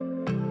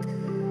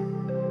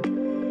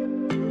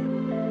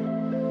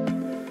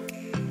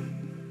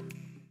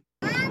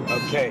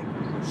Okay,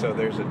 so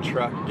there's a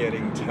truck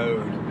getting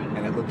towed,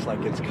 and it looks like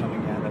it's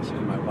coming at us,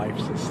 and my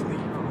wife's asleep.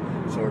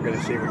 So we're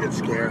gonna see if we can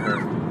scare her.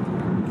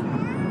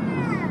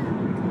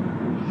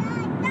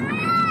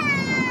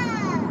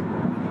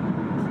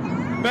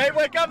 Babe,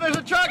 wake up, there's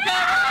a truck coming!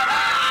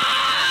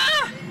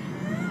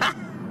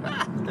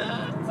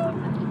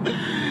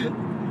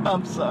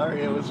 I'm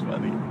sorry, it was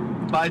funny.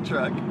 My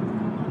truck.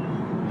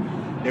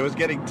 It was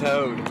getting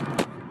towed.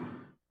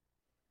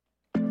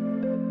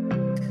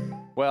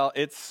 Well,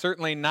 it's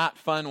certainly not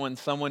fun when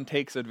someone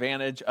takes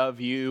advantage of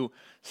you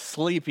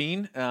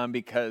sleeping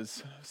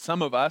because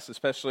some of us,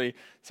 especially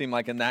seem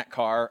like in that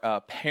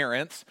car,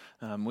 parents,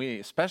 we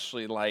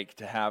especially like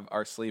to have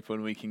our sleep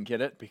when we can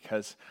get it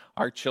because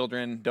our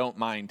children don't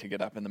mind to get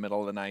up in the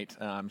middle of the night.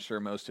 I'm sure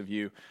most of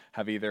you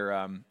have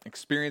either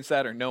experienced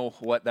that or know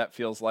what that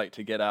feels like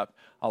to get up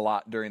a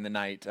lot during the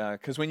night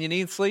because when you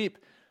need sleep,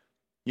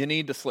 you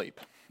need to sleep.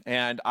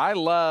 And I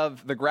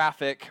love the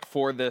graphic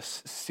for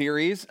this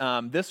series.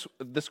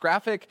 This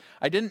graphic,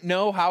 I didn't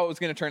know how it was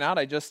going to turn out.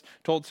 I just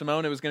told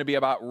Simone it was going to be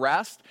about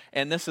rest,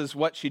 and this is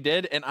what she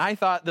did. And I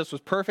thought this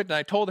was perfect, and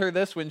I told her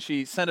this when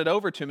she sent it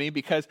over to me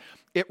because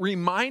it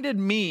reminded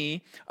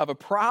me of a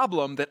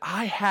problem that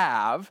I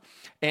have,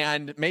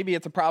 and maybe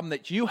it's a problem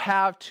that you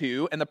have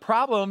too. And the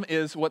problem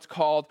is what's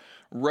called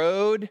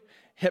road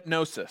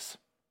hypnosis.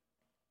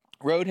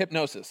 Road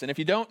hypnosis. And if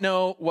you don't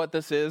know what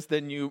this is,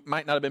 then you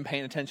might not have been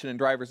paying attention in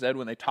driver's ed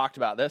when they talked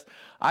about this.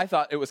 I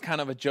thought it was kind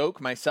of a joke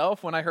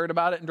myself when I heard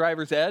about it in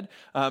driver's ed,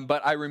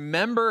 but I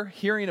remember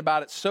hearing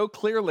about it so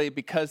clearly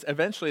because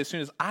eventually, as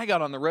soon as I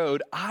got on the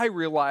road, I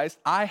realized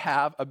I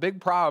have a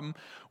big problem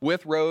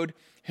with road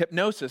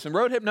hypnosis. And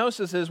road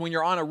hypnosis is when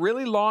you're on a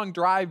really long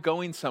drive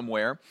going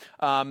somewhere,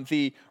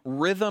 the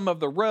rhythm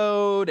of the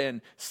road and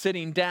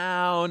sitting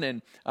down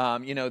and,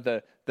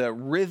 the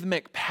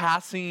rhythmic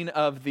passing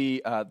of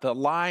the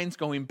lines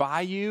going by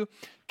you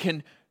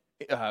can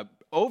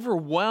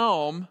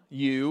overwhelm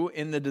you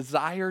in the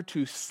desire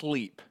to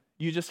sleep.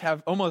 You just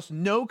have almost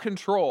no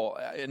control.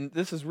 And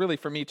this is really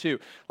for me too.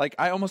 Like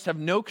I almost have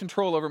no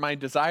control over my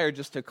desire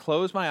just to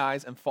close my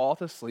eyes and fall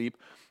asleep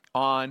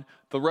on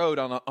the road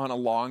on a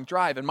long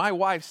drive. And my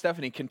wife,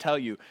 Stephanie, can tell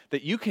you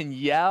that you can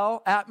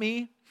yell at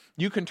me,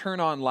 you can turn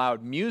on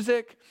loud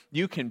music,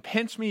 you can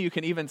pinch me, you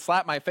can even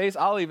slap my face.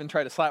 I'll even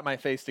try to slap my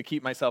face to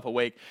keep myself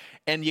awake.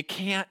 And you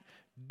can't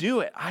do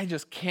it. I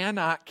just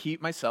cannot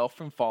keep myself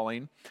from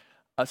falling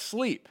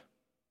asleep.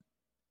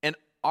 And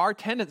our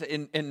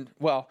tendency,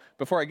 well,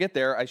 before I get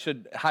there, I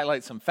should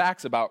highlight some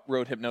facts about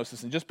road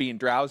hypnosis and just being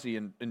drowsy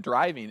and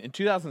driving. In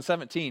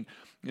 2017,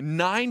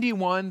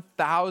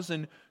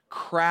 91,000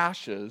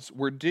 crashes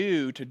were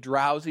due to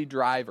drowsy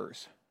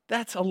drivers.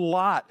 That's a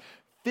lot.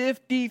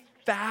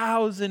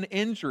 50,000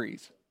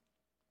 injuries.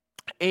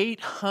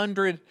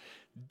 800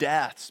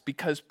 deaths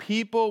because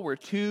people were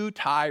too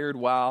tired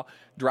while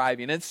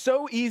driving. It's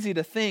so easy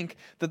to think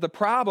that the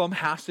problem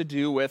has to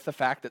do with the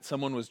fact that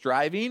someone was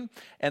driving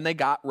and they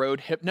got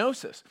road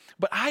hypnosis.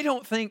 But I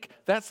don't think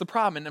that's the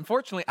problem. And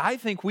unfortunately, I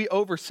think we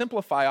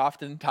oversimplify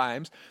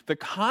oftentimes the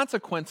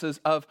consequences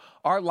of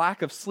our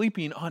lack of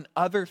sleeping on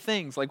other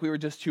things. Like we were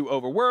just too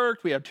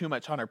overworked, we have too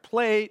much on our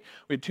plate,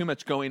 we had too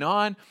much going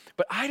on.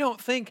 But I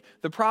don't think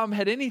the problem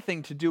had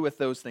anything to do with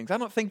those things. I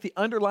don't think the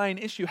underlying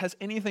issue has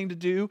anything to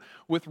do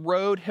with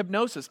road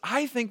hypnosis.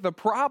 I think the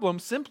problem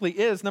simply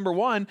is, number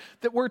one,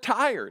 that we're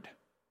tired.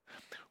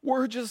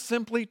 We're just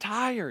simply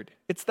tired.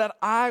 It's that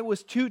I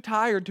was too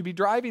tired to be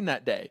driving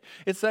that day.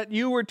 It's that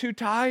you were too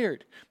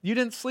tired. You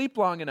didn't sleep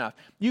long enough.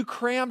 You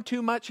crammed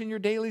too much in your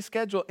daily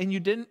schedule and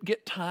you didn't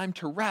get time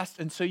to rest.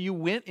 And so you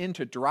went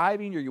into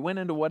driving or you went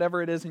into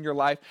whatever it is in your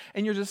life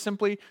and you're just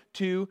simply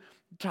too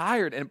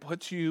tired and it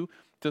puts you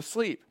to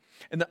sleep.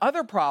 And the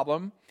other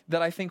problem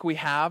that I think we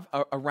have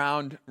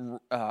around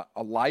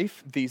a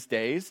life these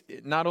days,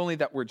 not only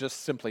that we're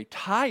just simply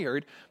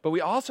tired, but we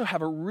also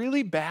have a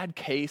really bad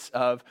case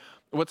of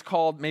what's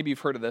called, maybe you've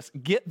heard of this,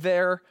 get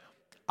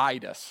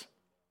there-itis.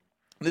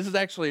 This is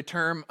actually a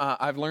term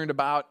I've learned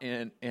about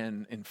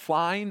in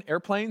flying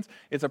airplanes.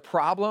 It's a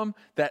problem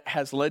that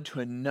has led to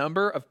a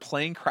number of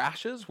plane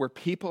crashes where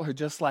people are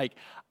just like,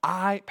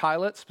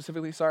 pilots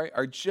specifically,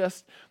 are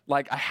just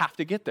like, I have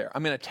to get there.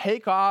 I'm going to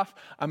take off.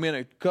 I'm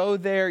going to go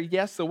there.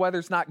 Yes, the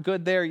weather's not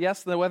good there.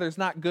 Yes, the weather's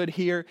not good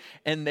here.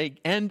 And they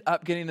end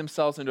up getting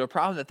themselves into a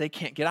problem that they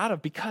can't get out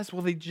of because,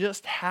 well, they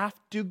just have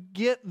to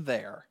get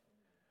there.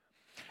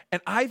 And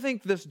I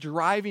think this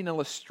driving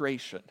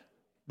illustration,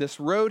 this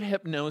road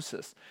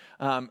hypnosis,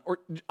 or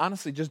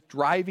honestly just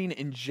driving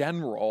in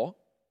general,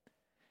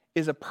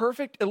 is a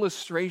perfect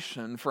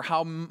illustration for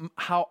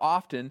how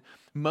often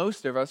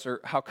most of us,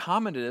 or how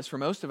common it is for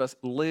most of us,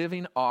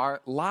 living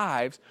our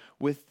lives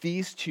with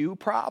these two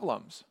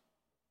problems.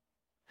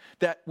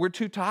 That we're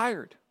too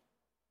tired,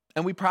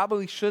 and we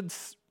probably should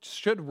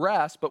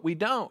rest, but we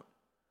don't.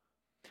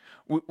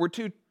 We're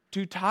too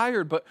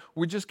tired, but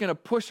we're just going to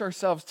push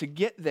ourselves to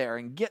get there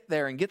and get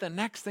the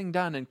next thing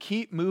done and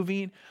keep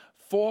moving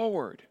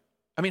forward.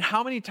 I mean,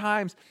 how many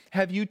times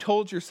have you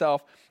told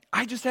yourself,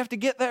 I just have to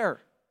get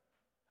there?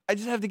 I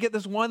just have to get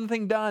this one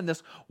thing done,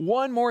 this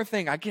one more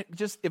thing.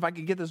 If I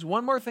could get this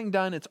one more thing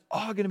done, it's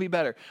all going to be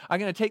better. I'm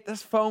going to take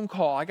this phone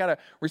call. I got to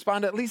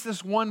respond to at least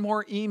this one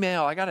more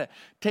email. I got to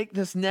take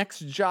this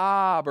next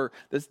job or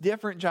this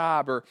different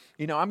job, or,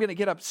 I'm going to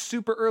get up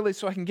super early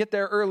so I can get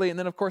there early. And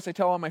then, of course, I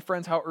tell all my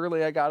friends how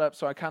early I got up,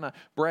 so I kind of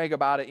brag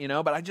about it,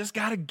 but I just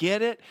got to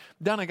get it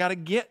done. I got to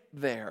get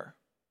there.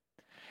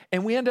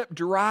 And we end up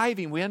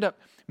driving. We end up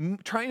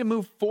trying to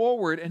move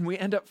forward, and we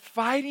end up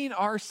fighting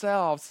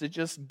ourselves to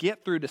just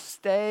get through, to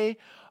stay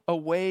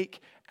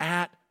awake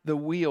at the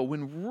wheel,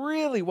 when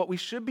really what we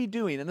should be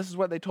doing, and this is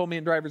what they told me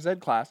in driver's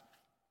ed class,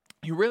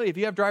 if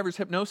you have driver's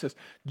hypnosis,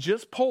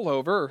 just pull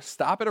over or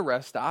stop at a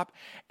rest stop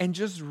and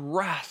just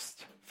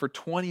rest for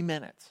 20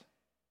 minutes.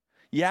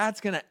 Yeah,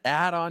 it's going to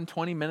add on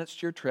 20 minutes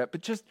to your trip,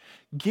 but just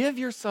give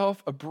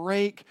yourself a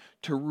break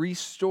to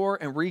restore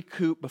and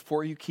recoup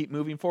before you keep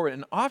moving forward.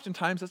 And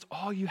oftentimes, that's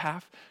all you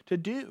have to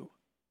do.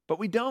 But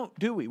we don't,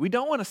 do we? We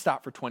don't want to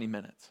stop for 20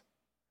 minutes.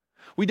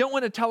 We don't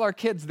want to tell our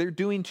kids they're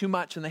doing too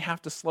much and they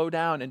have to slow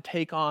down and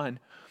take on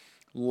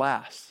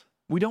less.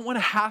 We don't want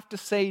to have to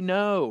say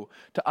no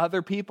to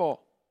other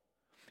people.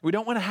 We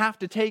don't want to have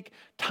to take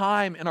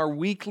time in our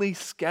weekly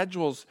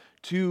schedules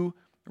to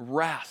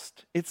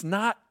rest. It's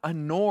not a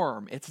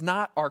norm. It's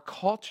not our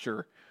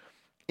culture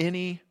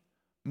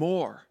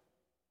anymore.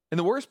 And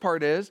the worst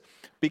part is,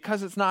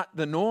 because it's not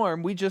the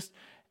norm, we just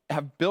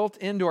have built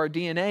into our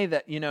DNA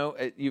that,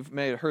 you've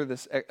may have heard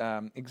this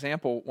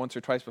example once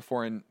or twice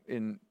before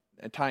in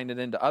tying it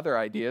into other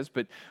ideas,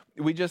 but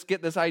we just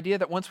get this idea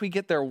that once we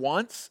get there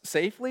once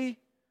safely,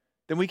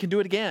 then we can do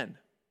it again.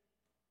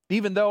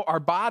 Even though our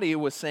body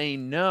was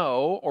saying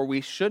no, or we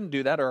shouldn't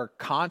do that, or our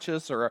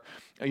conscience, or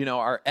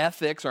our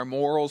ethics, our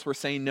morals were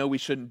saying no, we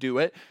shouldn't do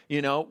it.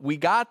 We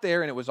got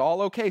there and it was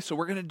all okay, so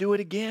we're going to do it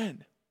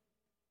again.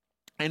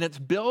 And it's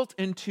built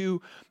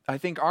into, I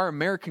think, our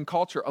American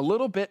culture a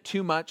little bit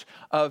too much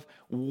of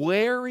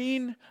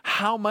wearing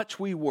how much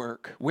we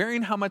work,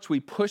 wearing how much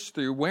we push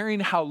through, wearing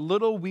how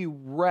little we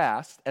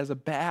rest as a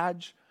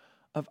badge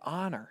of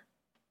honor.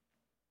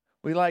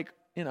 We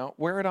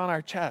wear it on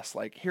our chest.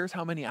 Like, here's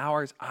how many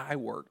hours I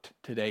worked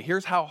today.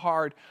 Here's how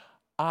hard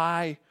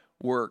I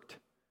worked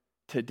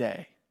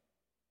today.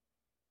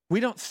 We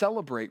don't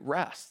celebrate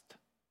rest,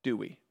 do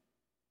we?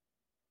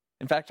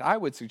 In fact, I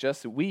would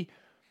suggest that we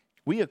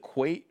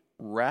equate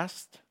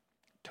rest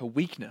to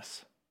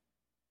weakness.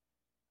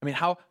 I mean,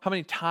 how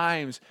many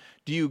times do you